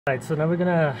Alright, so now we're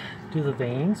gonna do the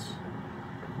veins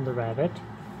on the rabbit.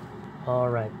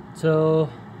 Alright, so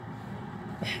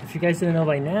if you guys didn't know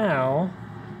by now,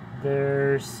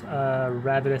 there's a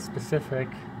rabbit-specific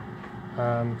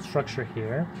structure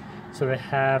here. So they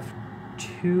have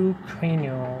two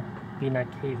cranial vena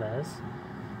cavas.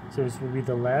 So this would be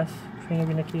the left cranial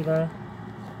vena cava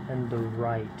and the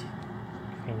right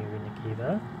cranial vena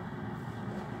cava.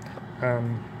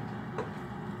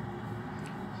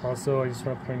 Also, I just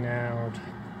want to point out,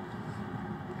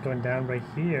 going down right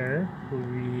here will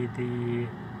be the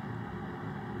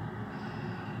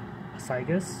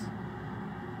esophagus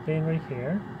vein right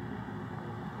here.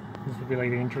 This would be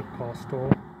like the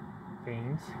intercostal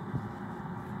veins.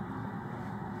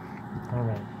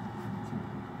 Alright.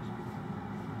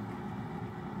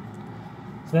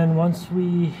 So then once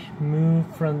we move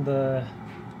from the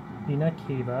vena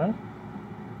cava,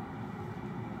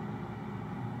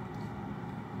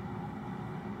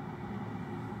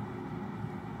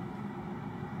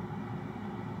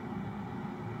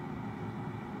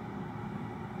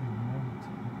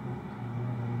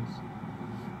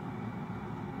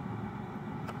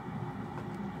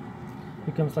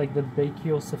 becomes like the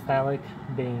brachiocephalic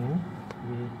vein,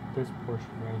 this portion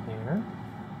right here.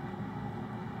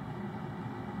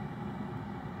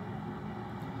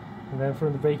 And then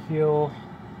from the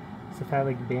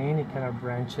brachiocephalic vein, it kind of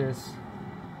branches,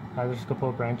 there's a couple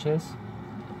of branches.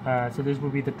 So this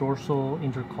would be the dorsal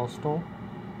intercostal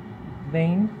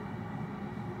vein.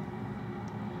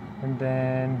 And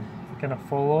then if you kind of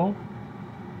follow,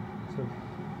 so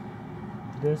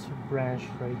this branch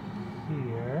right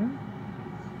here,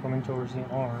 coming towards the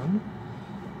arm,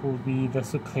 will be the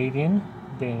subclavian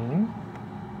vein.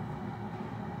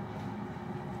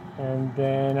 And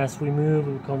then as we move,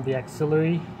 it will become the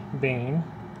axillary vein,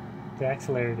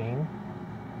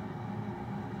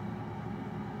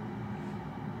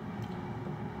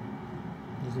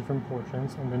 There's different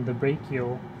portions, and then the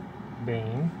brachial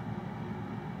vein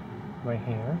right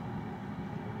here.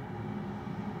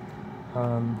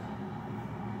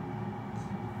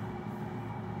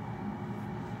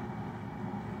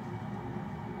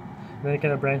 Then it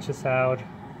kind of branches out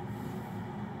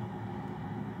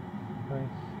right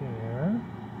here.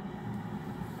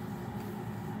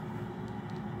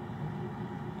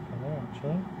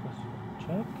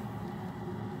 Check.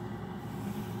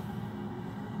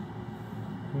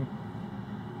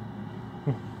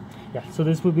 Yeah, so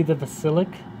this would be the basilic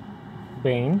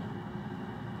vein.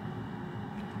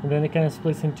 And then it kind of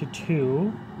splits into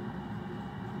two.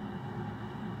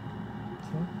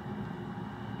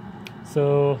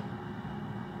 So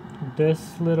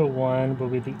this little one will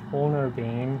be the ulnar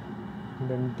vein, and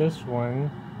then this one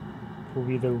will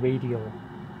be the radial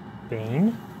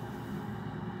vein.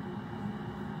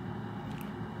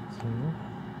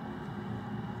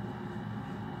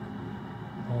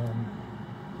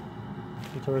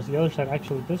 Towards the other side,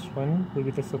 actually this one will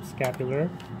be the subscapular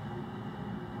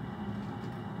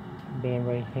vein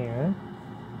right here.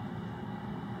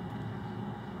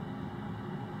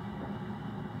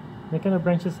 It kind of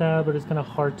branches out, but it's kind of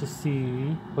hard to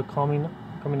see. But coming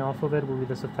off of it will be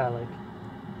the cephalic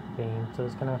vein, so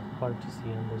it's kind of hard to see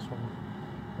in this one.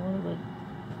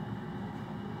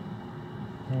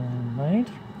 Alright.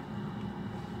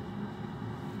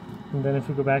 And then if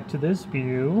we go back to this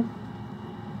view,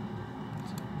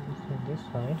 on this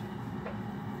side.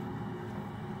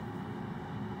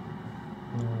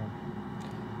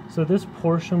 So this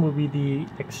portion will be the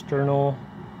external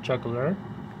jugular.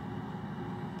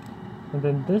 And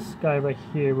then this guy right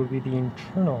here will be the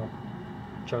internal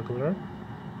jugular.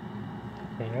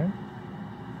 There.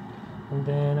 And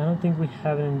then I don't think we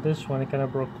have it in this one, it kind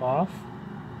of broke off.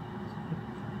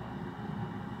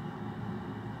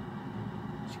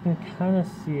 So you can kind of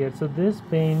see it. So this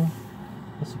vein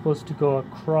is supposed to go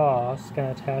across,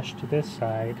 kind of attached to this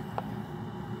side.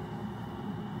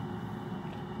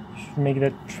 Should make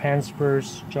that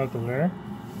transverse jugular,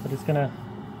 but it's gonna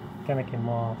kind of came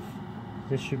off.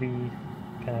 This should be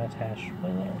kind of attached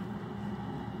right there.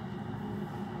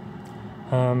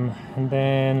 And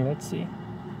then let's see.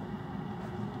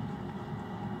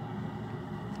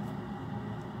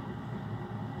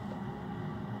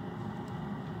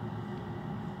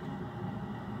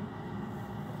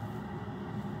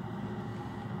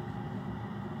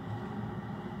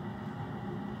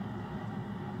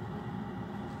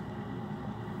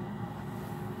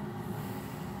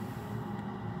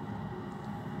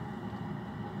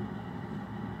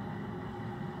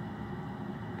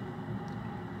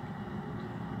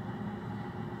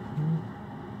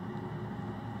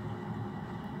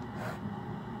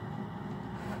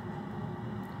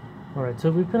 Alright,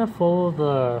 so we're going to follow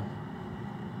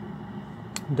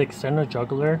the external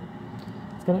jugular,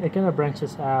 it kind of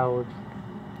branches out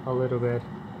a little bit.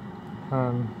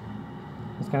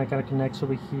 It's kind of connects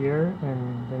over here,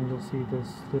 and then you'll see this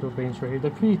little veins right here.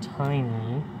 They're pretty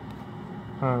tiny.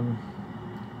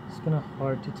 It's kind of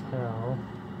hard to tell.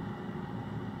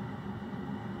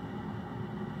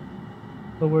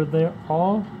 But where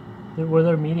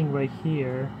they're meeting right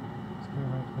here, it's kind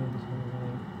of hard to make this one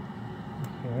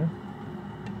right here.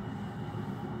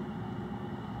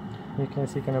 You can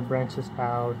see kind of branches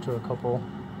out to a couple.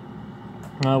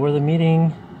 Where the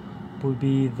meeting would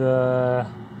be the,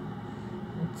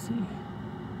 let's see.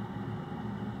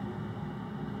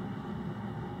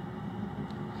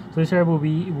 So this area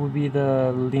would be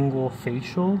the lingual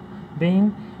facial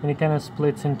vein, and it kind of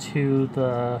splits into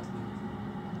the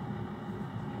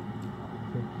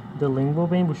lingual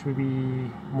vein, which would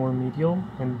be more medial,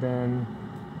 and then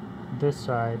this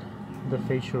side, the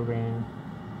facial vein,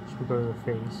 which would go to the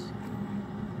face.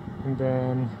 And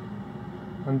then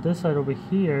on this side over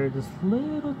here, this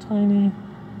little tiny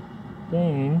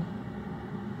vein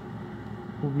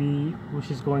which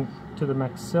is going to the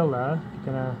maxilla. You're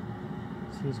gonna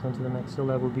see it's going to the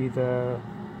maxilla, will be the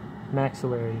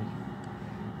maxillary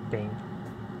vein.